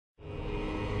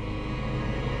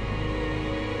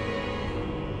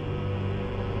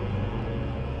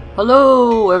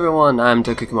Hello everyone, I'm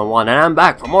DaCookieMon1 and I'm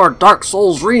back for more Dark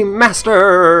Souls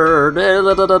Remastered!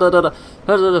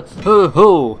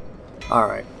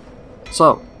 Alright,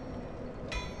 so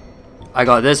I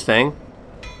got this thing.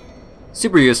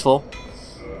 Super useful.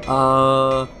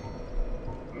 But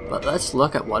let's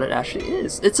look at what it actually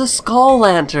is. It's a skull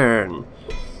lantern!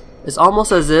 It's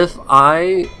almost as if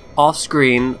I,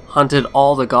 off-screen, hunted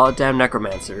all the goddamn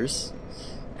necromancers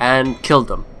and killed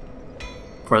them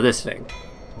for this thing.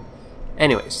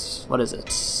 Anyways, what is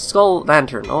it? Skull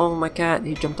lantern. Oh, my cat,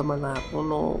 he jumped on my lap. Oh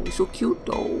no, he's so cute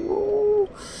though.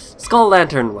 Skull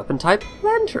lantern, weapon type,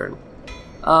 lantern.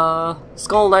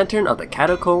 Skull lantern of the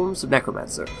catacombs of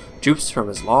necromancer. Droops from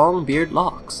his long beard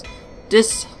locks.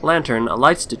 This lantern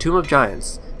alights the tomb of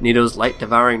giants, Nito's light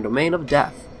devouring domain of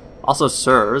death. Also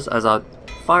serves as a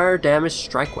fire damage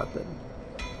strike weapon.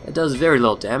 It does very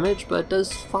little damage, but it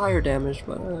does fire damage,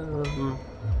 but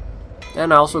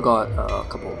and I also got a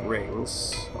couple of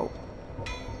rings. Oh,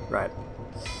 right.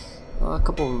 A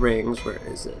couple of rings. Where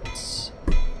is it?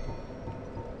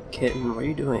 Kitten, what are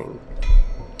you doing?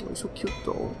 Oh, you're so cute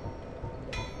though.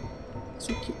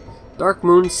 So cute. Dark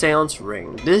Moon Seance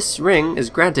Ring. This ring is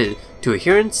granted to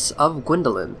adherents of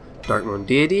Gwendolyn, Dark Moon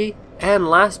deity, and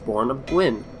lastborn of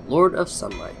Gwyn, Lord of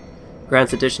Sunlight.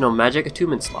 Grants additional magic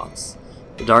attunement slots.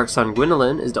 The Dark Sun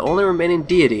Gwendolyn is the only remaining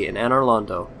deity in Anor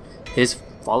Londo. His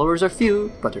followers are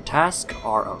few, but their tasks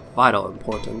are of vital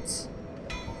importance.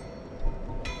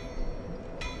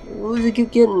 What does it keep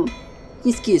getting?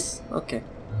 Kiss. Okay.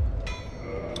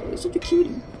 You're such a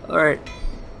cutie. Alright.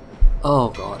 Oh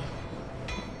god.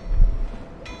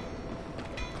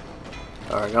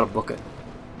 Alright, gotta book it.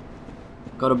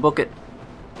 Gotta book it.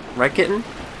 Right, kitten?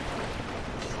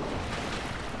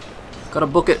 Gotta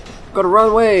book it. Gotta run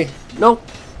away. Nope.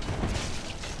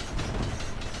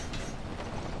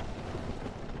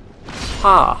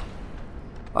 Ha!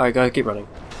 Alright, gotta keep running.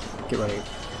 Keep running.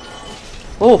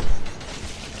 Oh!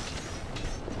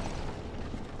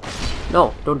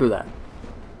 No, don't do that.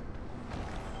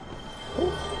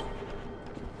 Oh.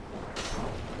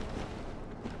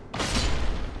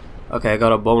 Okay, I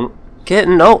got a bone.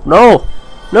 Kitten, no! No!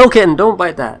 No, kitten, don't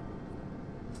bite that.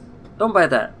 Don't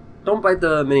bite that. Don't bite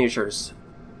the miniatures.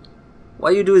 Why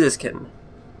you do this, kitten?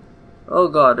 Oh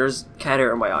god, there's cat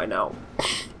hair in my eye now.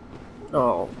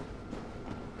 Oh.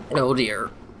 Oh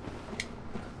dear.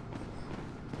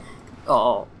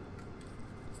 Oh.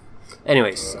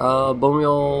 Anyways, bone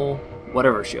wheel,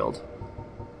 whatever shield.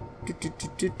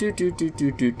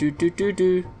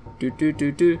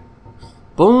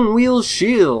 Bone wheel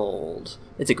shield.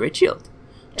 It's a great shield.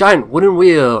 Giant wooden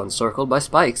wheel encircled by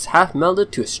spikes, half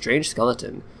melded to a strange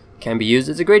skeleton. Can be used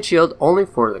as a great shield only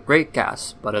for the great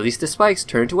gas, but at least the spikes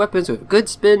turn into weapons with a good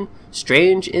spin.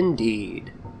 Strange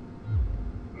indeed.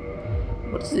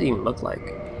 What does it even look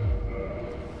like?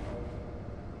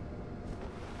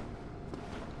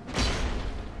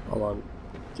 Hold on.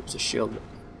 There's a shield.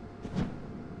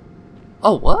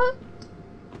 Oh, what?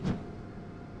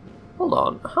 Hold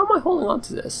on. How am I holding on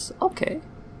to this? Okay.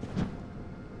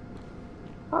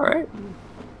 Alright.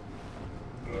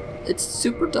 It's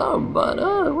super dumb, but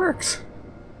it works.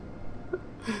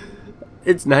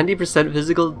 It's 90%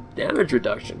 physical damage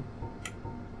reduction.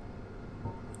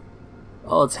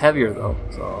 Oh, it's heavier though,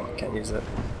 so I can't use it.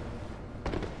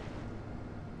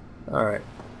 Alright.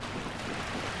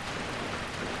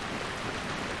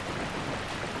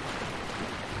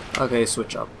 Okay,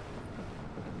 switch up.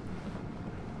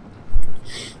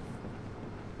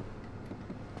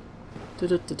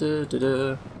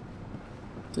 Da-da-da-da-da-da.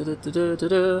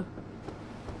 Da-da-da-da-da-da.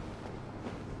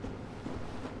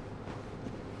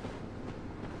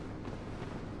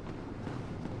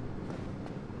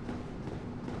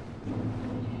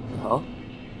 Huh?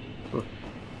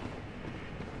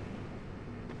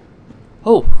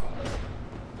 Oh!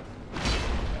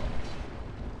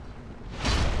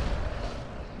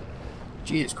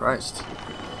 Jesus Christ.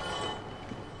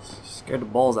 Scared the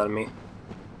balls out of me.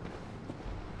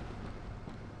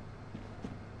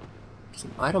 There's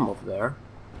an item over there.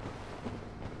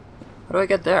 How do I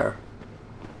get there?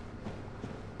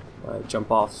 Do I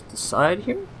jump off the side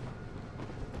here?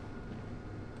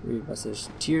 Read message.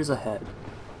 Tears ahead.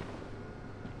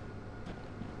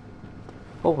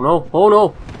 Oh no! Oh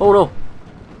no! Oh no!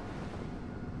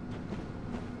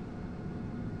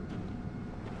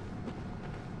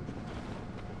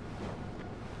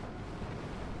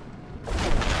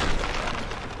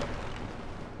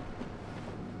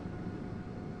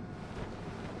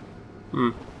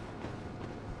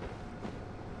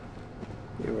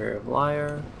 Beware of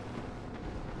liar.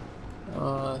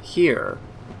 Here.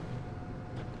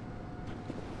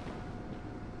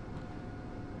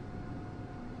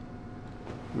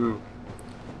 Hmm.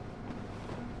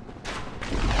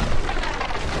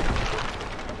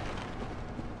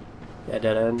 Yeah,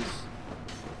 dead ends.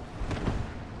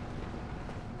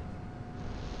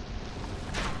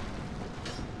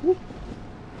 Woo.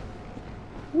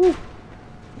 Woo.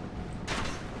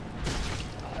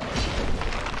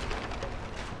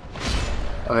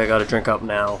 Okay, gotta drink up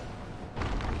now.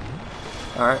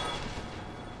 Alright.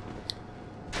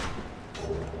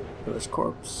 There's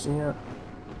corpse, yeah.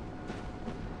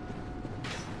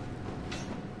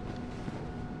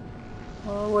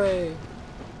 Away.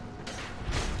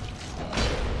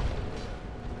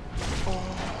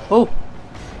 Oh!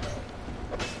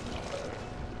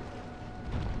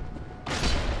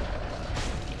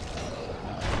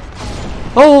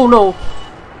 Oh no!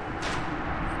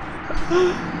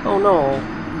 Oh no!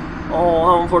 Oh,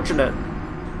 how unfortunate.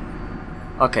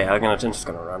 Okay, I'm just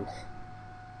gonna run.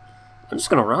 I'm just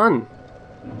gonna run.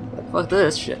 Fuck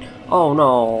this shit. Oh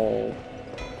no!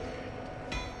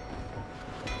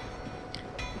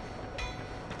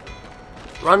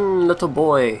 Run, little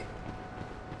boy.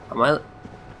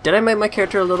 Did I make my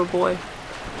character a little boy?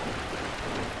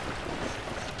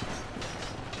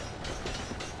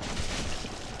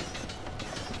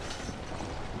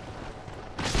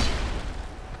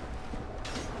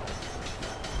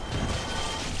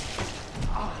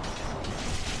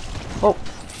 Oh!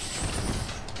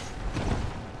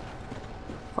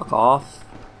 Fuck off.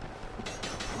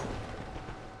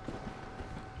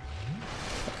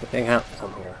 Okay, they can't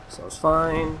come here, so it's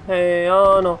fine. Hey,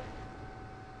 oh no.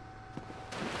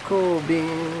 Cool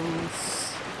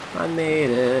beans. I made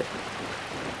it.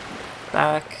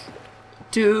 Back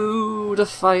to the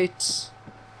fight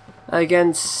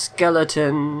against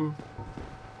Skeleton.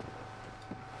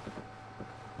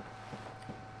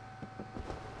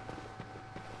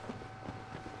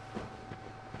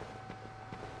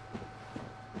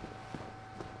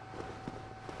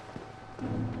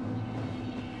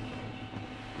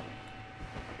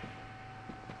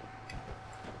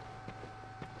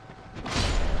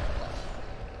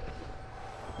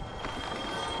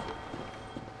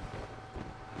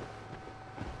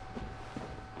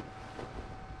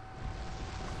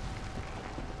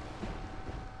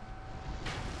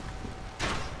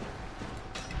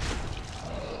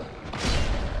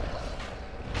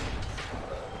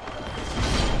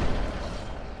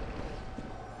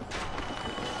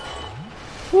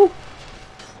 Woo!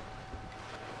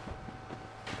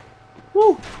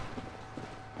 Woo!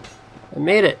 I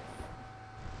made it!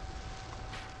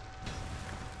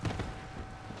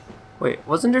 Wait,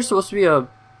 wasn't there supposed to be a...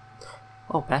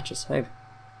 Oh, patches, hey.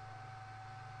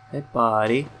 Hey,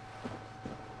 buddy.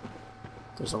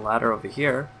 There's a ladder over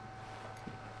here.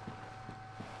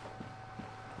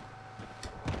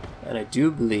 And I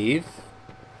do believe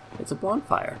it's a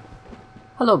bonfire.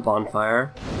 Hello,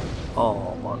 bonfire.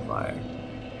 Oh, bonfire.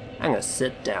 I'm gonna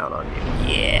sit down on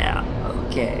you. Yeah,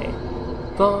 okay.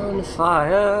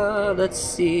 Bonfire, let's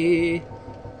see.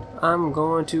 I'm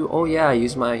going to, oh yeah,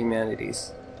 use my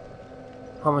humanities.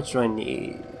 How much do I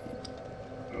need?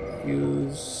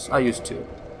 I'll use 2.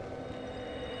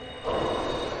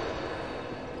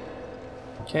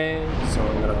 Okay, so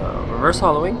I'm gonna reverse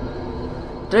hollowing.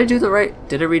 Did I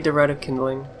read the Rite of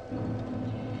Kindling?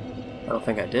 I don't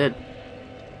think I did.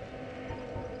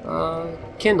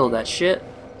 Kindle that shit.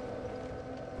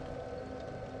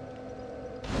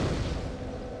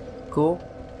 Cool.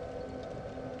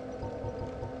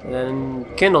 And then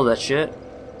kindle that shit.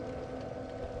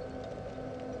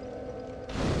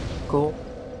 Cool.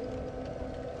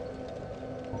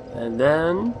 And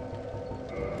then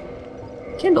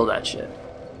kindle that shit.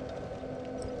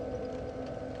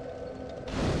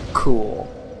 Cool.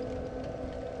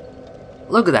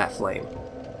 Look at that flame.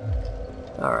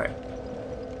 Alright.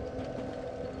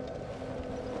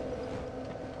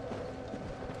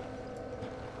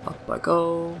 Up I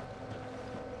go.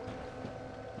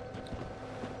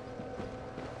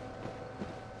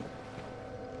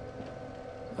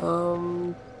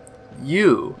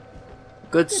 You.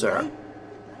 Good sir.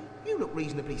 You look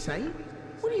reasonably sane.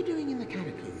 What are you doing in the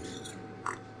catacombs?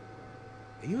 Are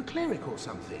you a cleric or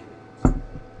something?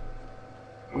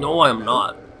 No, I'm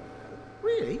not.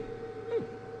 Really?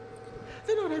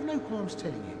 Then I'd have no qualms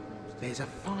telling you. There's a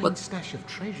fine stash of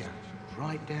treasure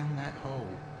right down that hole.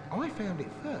 I found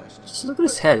it first. Just look at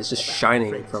his head, it's just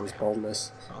shining from his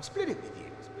baldness. I'll split it with you.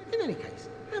 In any case,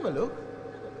 have a look.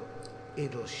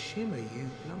 It'll shimmer you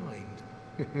blind.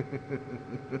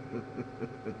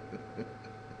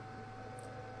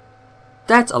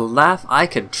 That's a laugh I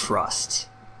can trust.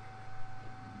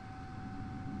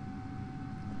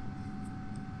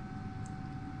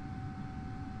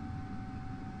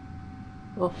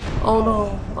 Oh, oh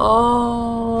no.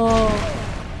 Oh.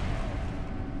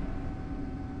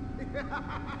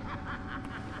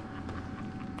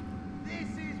 This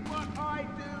is what I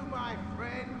do, my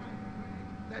friend.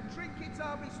 The trinkets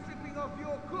I'll be stripping off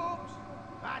your corpse,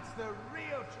 that's the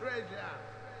real treasure.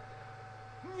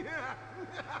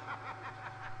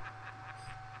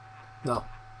 No.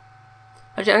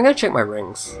 Actually, I'm gonna check my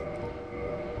rings.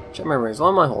 Check my rings. What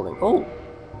am I holding? Oh!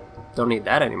 Don't need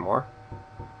that anymore.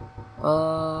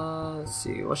 Let's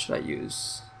see. What should I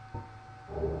use?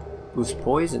 Boost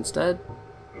poise instead?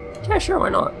 Yeah, sure, why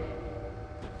not?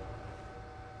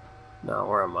 No,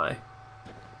 where am I?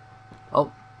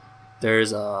 Oh.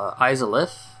 There's,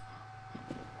 Isolith.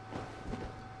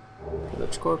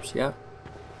 Village corpse, yeah.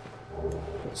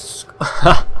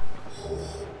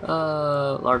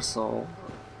 Large soul.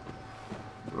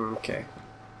 Okay.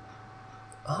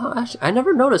 Actually, I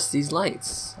never noticed these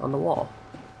lights on the wall.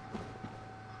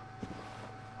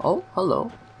 Oh,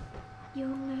 hello. You're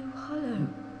no hollow,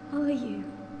 are you?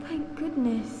 Thank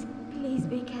goodness. Please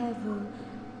be careful.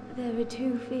 There are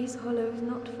 2 fierce hollows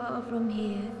not far from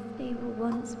here. They were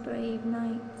once brave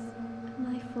knights,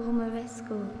 my former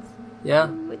escorts. Yeah,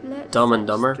 Who would let Dumb and such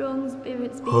Dumber. strong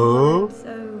spirits be hollowed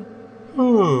so?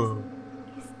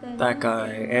 Is there That guy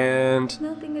and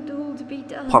nothing at all to be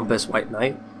done? Pompous White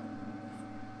Knight.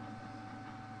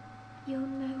 You're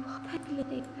no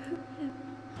peddling.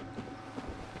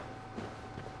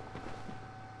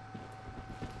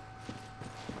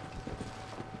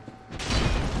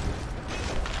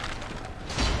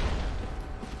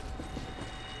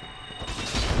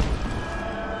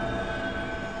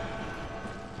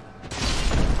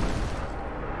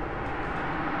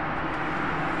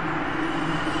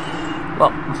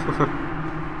 Well,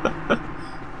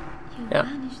 You yeah.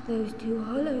 banished those 2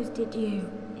 hollows, did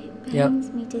you? It Yep.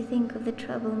 pains me to think of the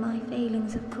trouble my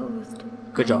failings have caused.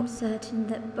 Good job. I'm certain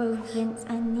that both Vince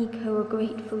and Nico are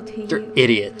grateful to They're you.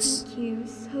 idiots. Thank you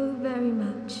so very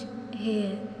much.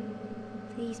 Here,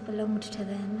 these belonged to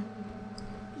them.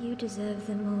 You deserve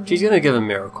them more. She's than gonna give a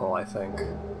miracle, I think.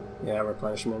 Yeah,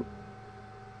 replenishment.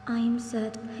 I am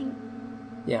certain.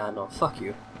 Yeah, no, fuck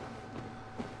you.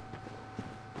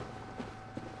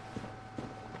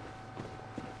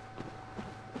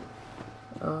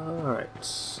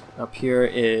 Alright. Up here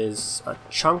is a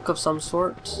chunk of some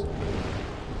sort.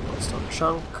 Stone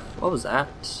chunk. What was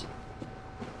that?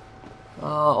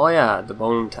 Oh yeah, the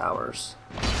bone towers.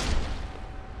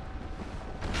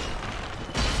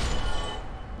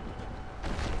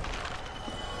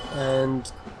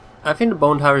 And I think the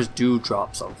bone towers do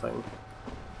drop something.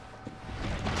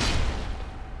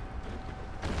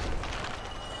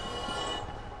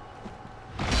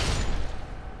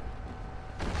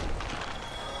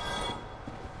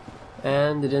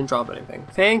 And they didn't drop anything.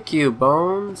 Thank you,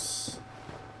 Bones.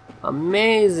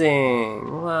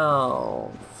 Amazing.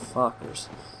 Wow. Fuckers.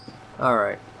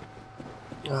 Alright.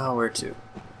 Oh, where to?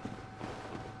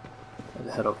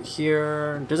 I'll head over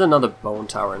here. There's another bone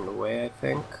tower in the way, I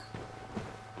think.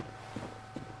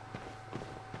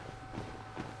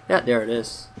 Yeah, there it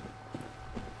is.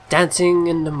 Dancing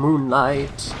in the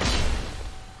moonlight.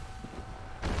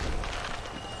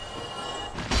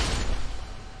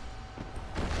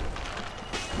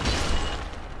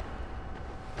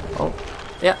 Oh,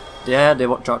 yeah, they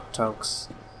won't drop chunks.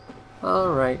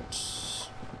 Alright.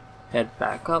 Head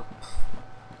back up.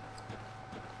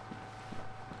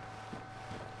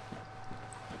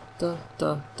 Da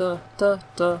da da da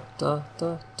da da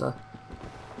da da.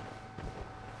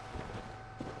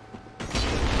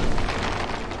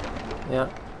 Yeah.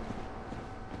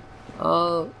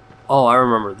 Oh, I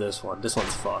remember this one. This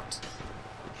one's fucked.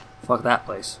 Fuck that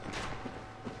place.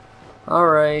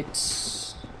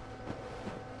 Alright.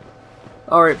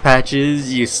 Alright,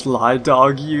 Patches, you sly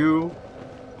dog, you.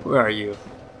 Where are you?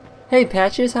 Hey,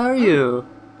 Patches, how are you?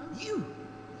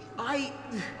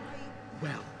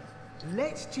 Well,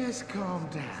 let's just calm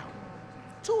down.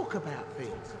 Talk about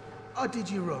things. I did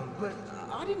you wrong, but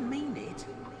I didn't mean it.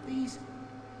 These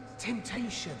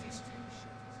temptations,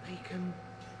 they can,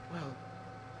 well,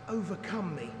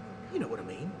 overcome me. You know what I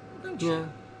mean, don't you? Yeah.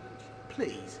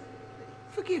 Please,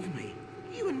 forgive me.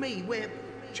 You and me, we're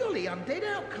jolly undead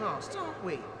outcasts, aren't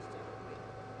we?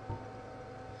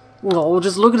 Oh,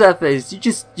 just look at that face. You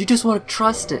just want to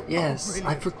trust it. Yes, Oh,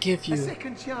 I brilliant. forgive A you.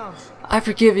 second chance. I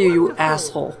forgive you, you Wonderful.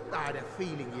 asshole. I had a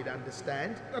feeling you'd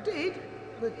understand. I did.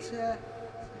 But,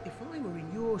 if I were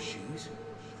in your shoes,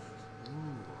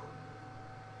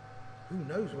 who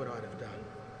knows what I'd have done.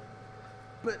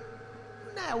 But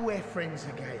now we're friends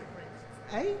again.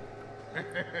 Eh?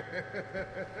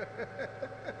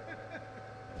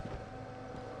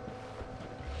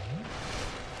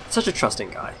 Such a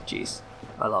trusting guy. Jeez.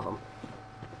 I love him.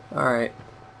 Alright.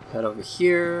 Head over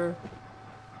here.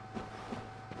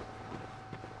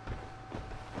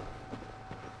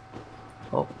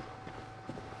 Oh.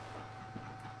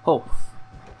 Oh.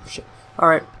 Shit.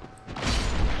 Alright.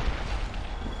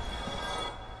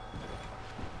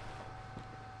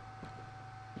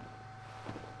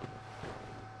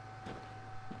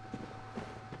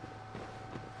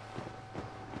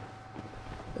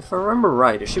 If I remember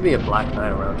right, there should be a black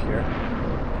knight around here.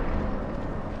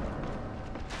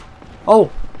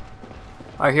 Oh!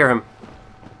 I hear him.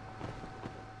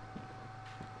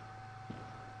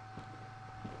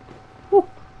 Woo.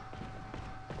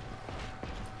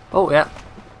 Oh, yeah.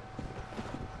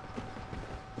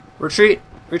 Retreat!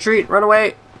 Retreat! Run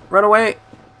away! Run away!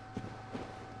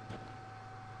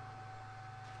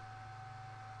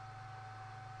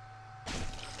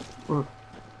 Mm.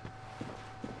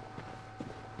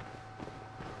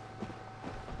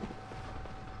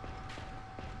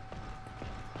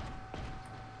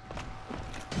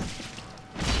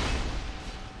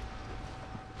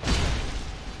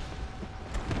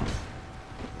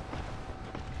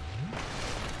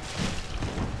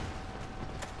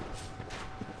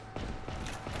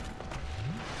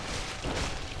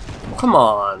 Come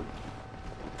on.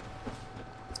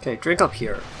 Okay, drink up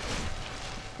here.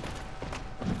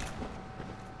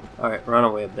 Alright, run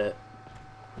away a bit.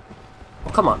 Oh,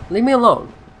 come on. Leave me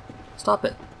alone. Stop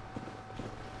it.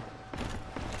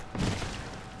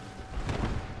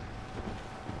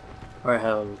 Alright,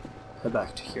 head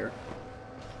back to here.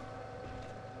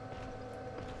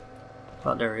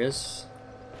 Oh, there he is.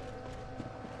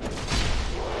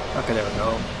 Okay, there we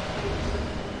go.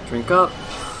 Drink up.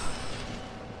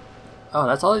 Oh,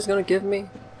 that's all he's gonna give me?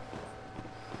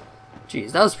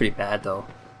 Jeez, that was pretty bad though.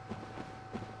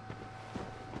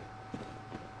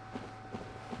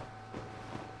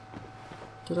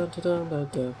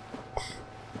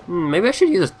 Maybe I should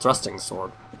use a thrusting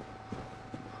sword.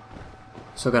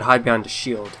 So I could hide behind the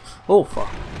shield. Oh, fuck.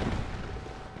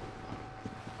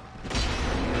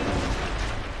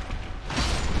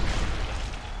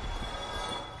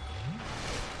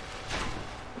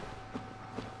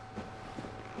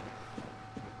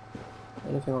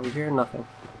 Anything over here? Nothing.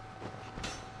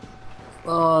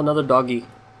 Oh, another doggy.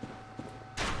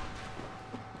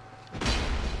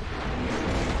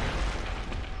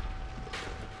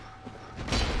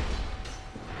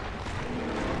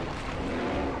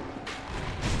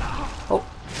 Oh.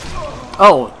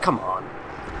 Oh, come on.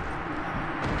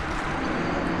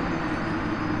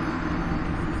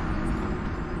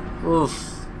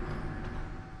 Oof.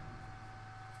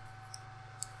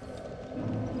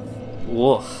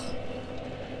 Woof.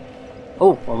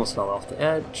 Oh, almost fell off the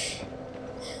edge.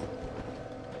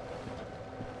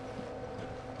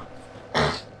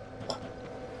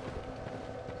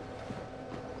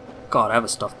 God, I have a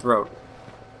stuffed throat.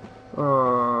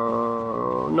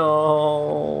 Oh,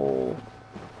 no.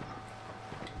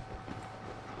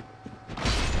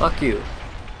 Fuck you.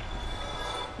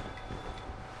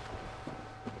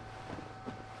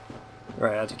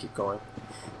 Right, I have to keep going.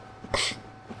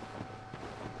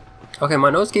 Okay, my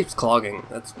nose keeps clogging.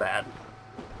 That's bad.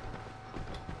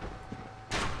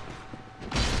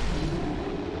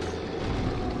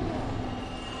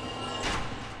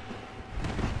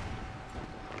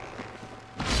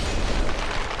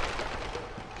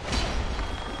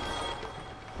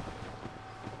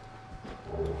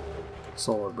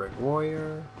 Solar Brick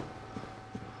Warrior.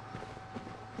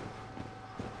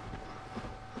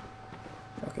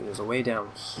 Okay, there's a way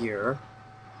down here.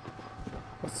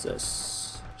 What's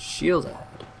this? Shield ahead.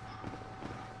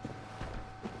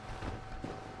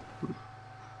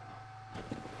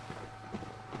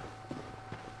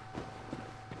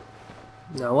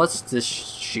 Now, what's this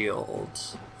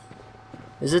shield?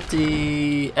 Is it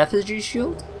the effigy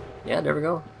shield? Yeah, there we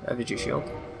go. Effigy shield.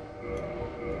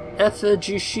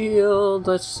 Effigy shield,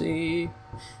 let's see.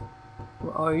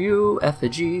 Where are you,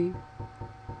 effigy?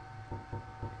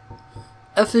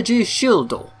 Effigy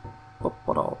shield.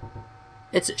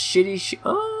 It's a shitty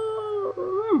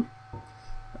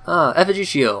effigy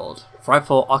shield.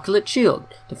 Frightful oculate shield.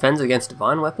 Defends against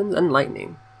divine weapons and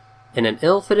lightning. In an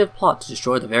ill-fitted plot to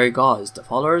destroy the very gods, the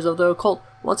followers of the occult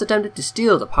once attempted to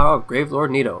steal the power of Gravelord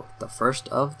Nito, the first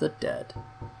of the dead.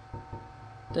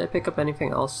 Did I pick up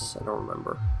anything else? I don't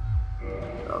remember.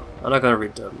 No, I'm not gonna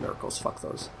read the miracles, fuck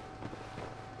those.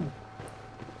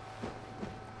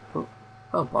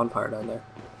 Oh, bonfire down there.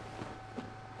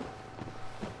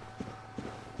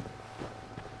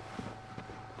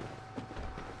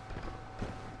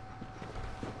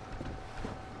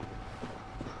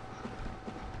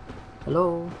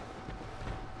 Hello?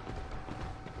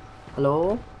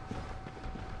 Hello?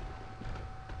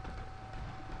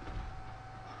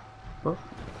 Huh?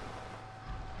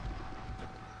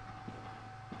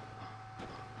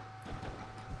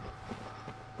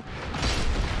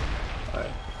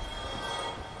 Alright.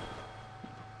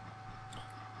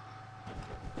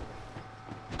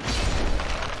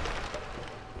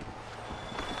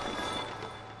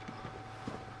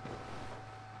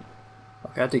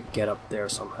 Okay, I have to get up there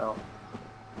somehow.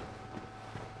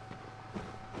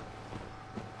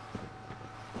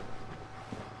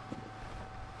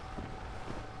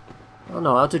 Oh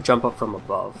no, I have to jump up from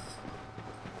above.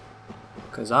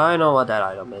 Because I know what that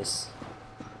item is.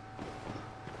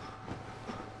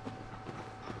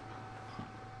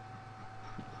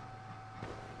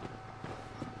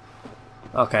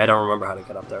 Okay, I don't remember how to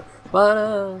get up there.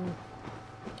 But,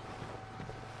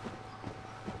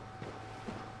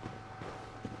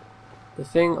 the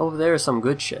thing over there is some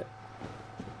good shit.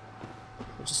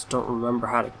 I just don't remember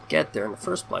how to get there in the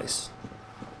first place.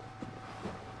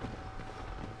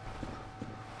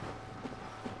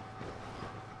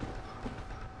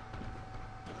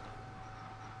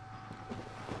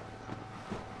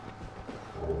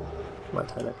 My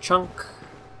tiny chunk.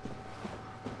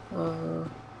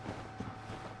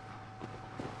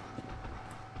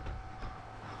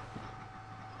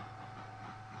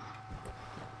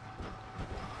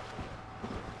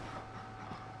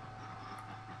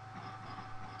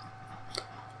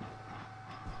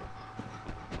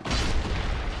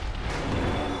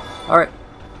 Alright.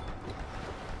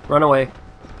 Run away.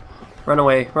 Run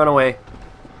away. Run away.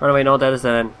 Run away. No, that is the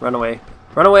end. Run away.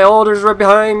 Run away. Oh, there's right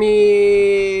behind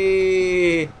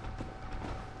me.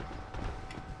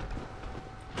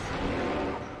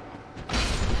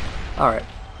 Alright.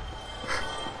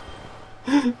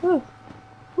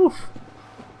 Oof.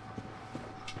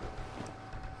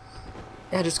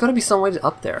 Yeah, there's gotta be some way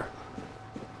up there.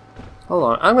 Hold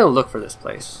on. I'm gonna look for this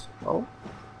place. Oh.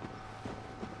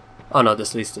 Oh no,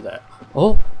 this leads to that.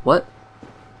 Oh, what?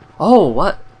 Oh,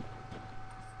 what?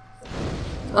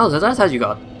 Oh, so that's how you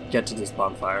get to this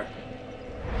bonfire.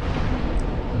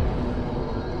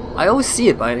 I always see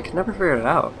it, but I can never figure it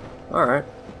out. Alright.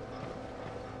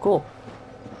 Cool.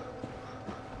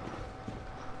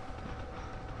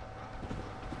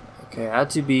 Okay, I had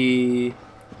to be...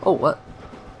 Oh, what?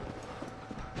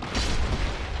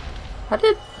 I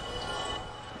did...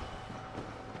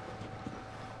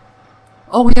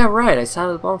 Oh yeah, right, I sat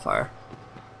at the bonfire.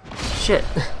 Shit.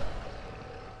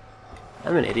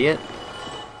 I'm an idiot.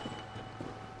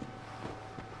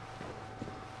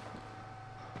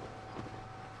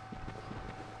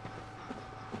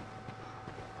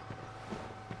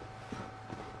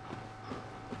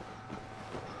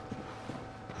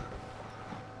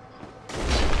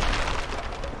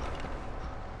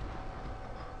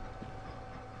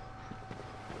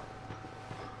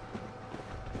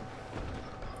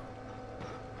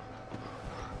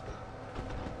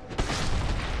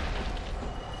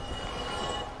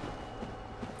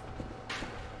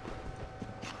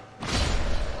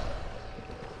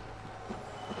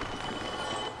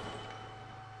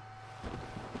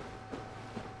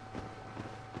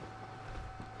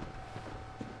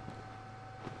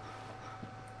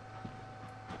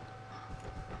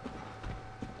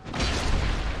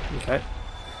 Okay.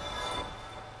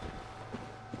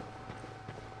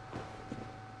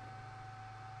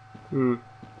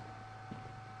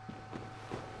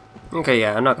 Okay,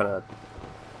 yeah, I'm not gonna...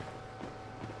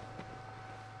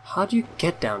 How do you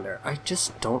get down there? I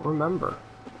just don't remember.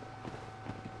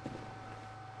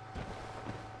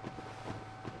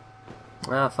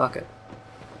 Ah, fuck it.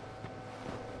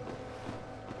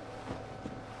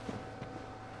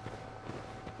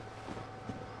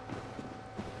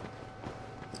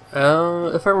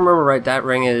 If I remember right, that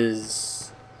ring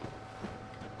is...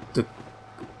 the...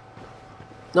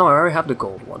 No, I already have the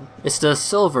gold one. It's the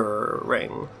silver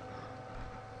ring.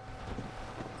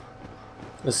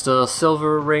 It's the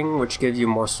silver ring, which gives you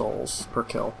more souls per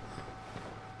kill.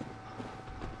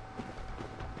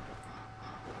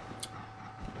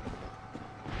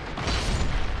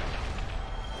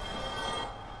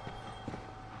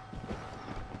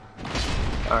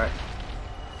 Alright.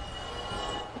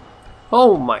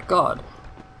 Oh my god.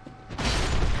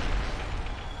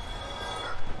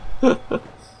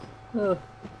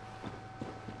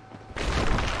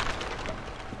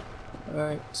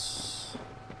 Alright.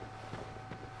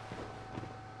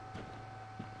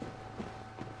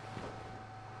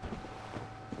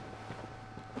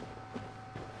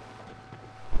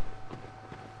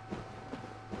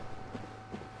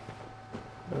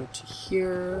 Go to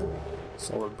here.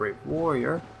 Solar Brave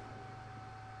Warrior.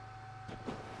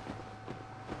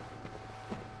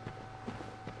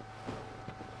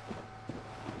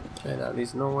 Okay, that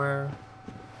leads nowhere.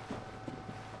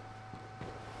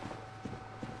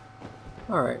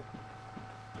 Alright.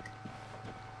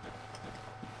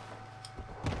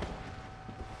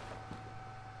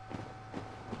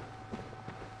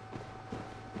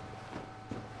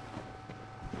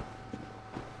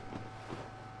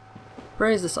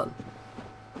 Praise the sun.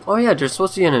 Oh yeah, there's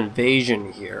supposed to be an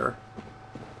invasion here.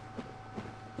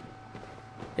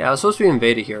 Yeah, I was supposed to be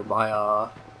invaded here by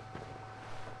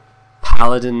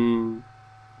Paladin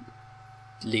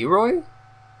Leroy?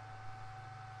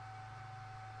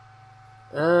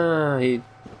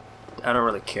 I don't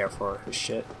really care for his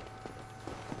shit.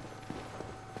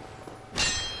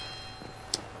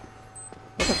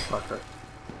 Motherfucker.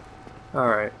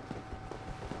 Alright.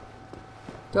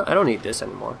 I don't need this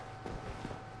anymore.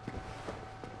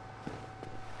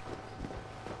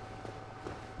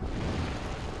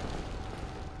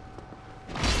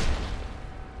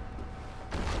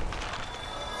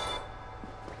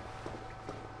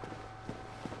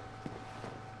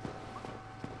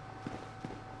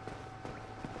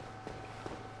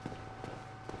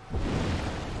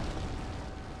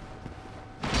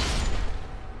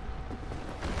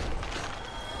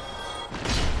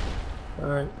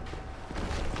 Alright.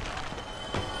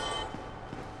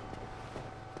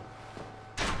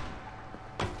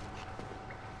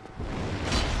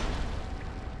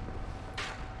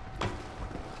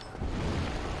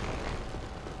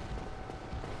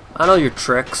 I know your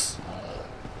tricks.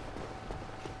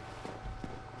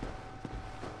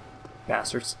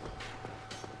 Bastards.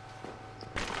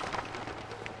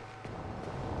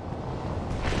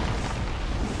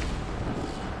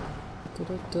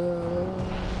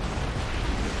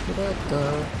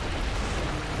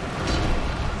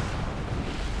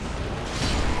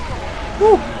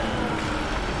 Woo!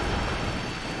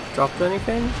 Dropped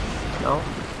anything? No.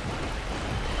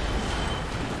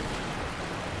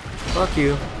 Fuck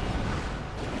you.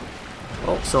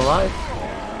 Oh, still alive.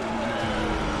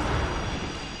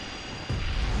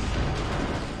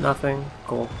 Nothing.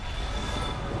 Cool.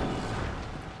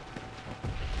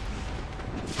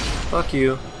 Fuck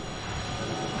you.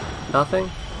 Nothing?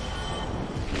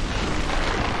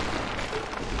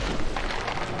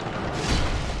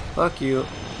 Fuck you.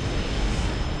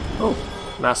 Oh,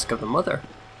 Mask of the Mother.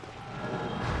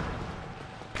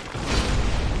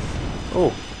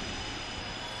 Oh.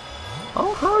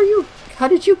 Oh, how are you? How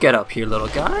did you get up here, little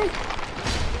guy?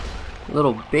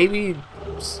 Little baby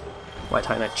white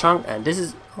highlight chunk, and this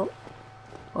is... Oh,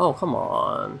 oh come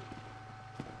on.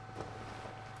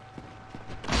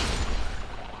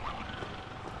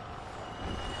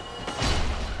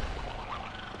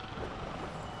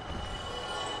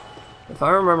 If I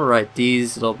remember right,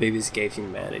 these little babies gave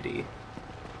humanity,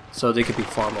 so they could be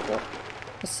farmable.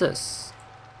 What's this?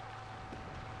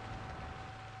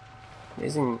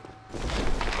 Amazing.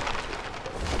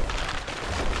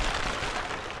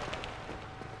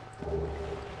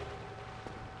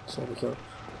 So we go.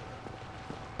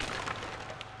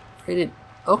 Rated.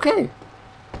 Okay.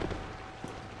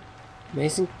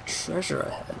 Amazing treasure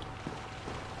ahead.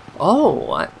 Oh,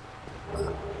 what?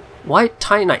 White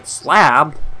Titanite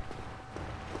slab.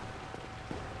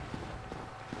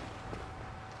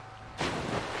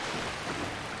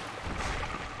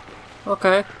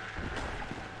 Okay.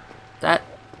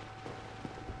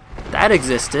 That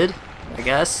existed, I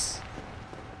guess.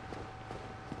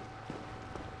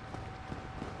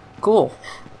 Cool.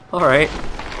 Alright.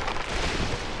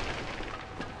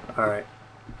 Alright.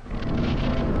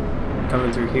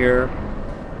 Coming through here.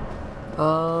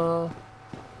 Am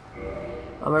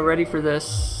I ready for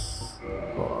this?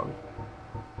 Hold on.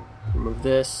 Remove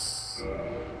this.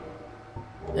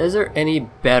 Is there any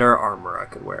better armor I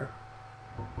could wear?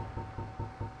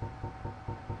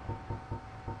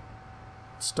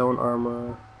 Stone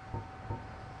armor.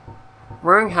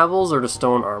 Wearing Havels or the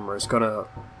stone armor is gonna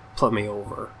put me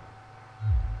over.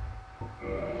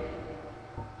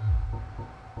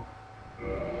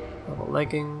 Level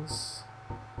leggings.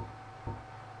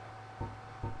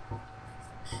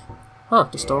 Huh,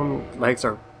 the stone legs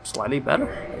are slightly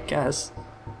better, I guess.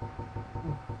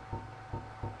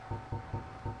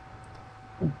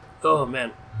 Oh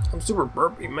man, I'm super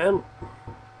burpy, man.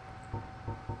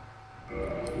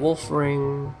 Wolf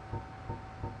ring.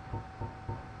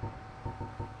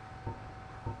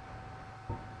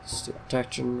 Steel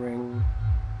protection ring.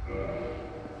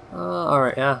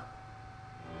 Alright, yeah.